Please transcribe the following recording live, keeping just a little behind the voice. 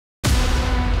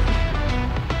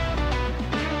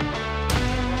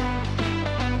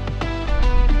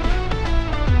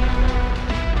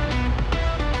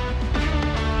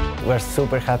We're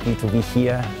super happy to be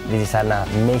here. This is an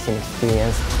amazing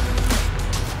experience.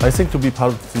 I think to be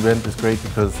part of this event is great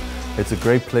because it's a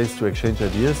great place to exchange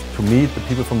ideas, to meet the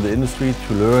people from the industry,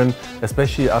 to learn,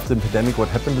 especially after the pandemic, what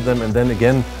happened to them. And then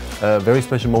again, a very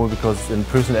special moment because it's in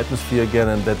person atmosphere again,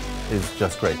 and that is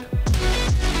just great.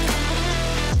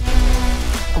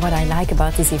 What I like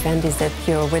about this event is that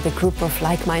you're with a group of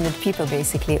like-minded people,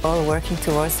 basically, all working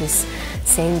towards this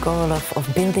same goal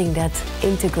of building that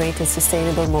integrated,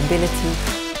 sustainable mobility.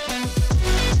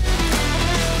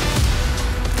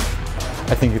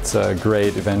 I think it's a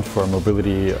great event for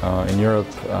mobility in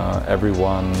Europe.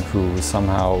 Everyone who is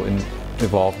somehow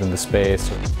involved in the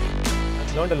space.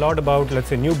 I've learned a lot about, let's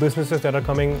say, new businesses that are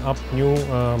coming up, new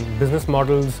business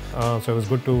models. So it was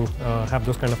good to have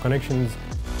those kind of connections.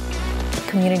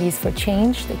 Communities for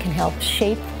change that can help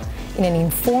shape in an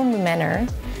informed manner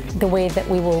the way that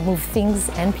we will move things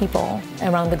and people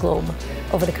around the globe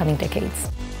over the coming decades.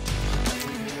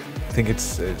 I think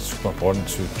it's super important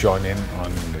to join in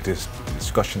on these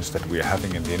discussions that we are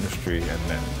having in the industry, and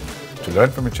then to learn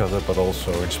from each other, but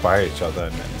also inspire each other,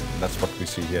 and that's what we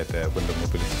see here at the Wunder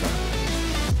Mobility Summit.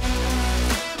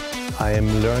 I am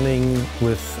learning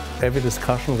with every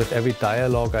discussion, with every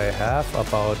dialogue I have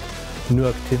about new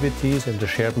activities in the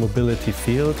shared mobility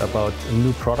field, about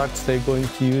new products they're going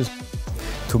to use.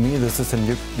 To me, this is a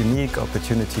unique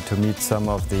opportunity to meet some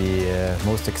of the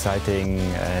most exciting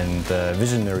and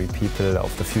visionary people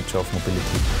of the future of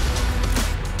mobility.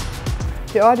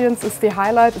 The audience is the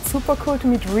highlight. It's super cool to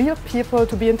meet real people,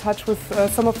 to be in touch with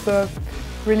some of the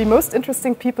really most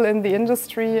interesting people in the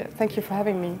industry. Thank you for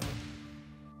having me.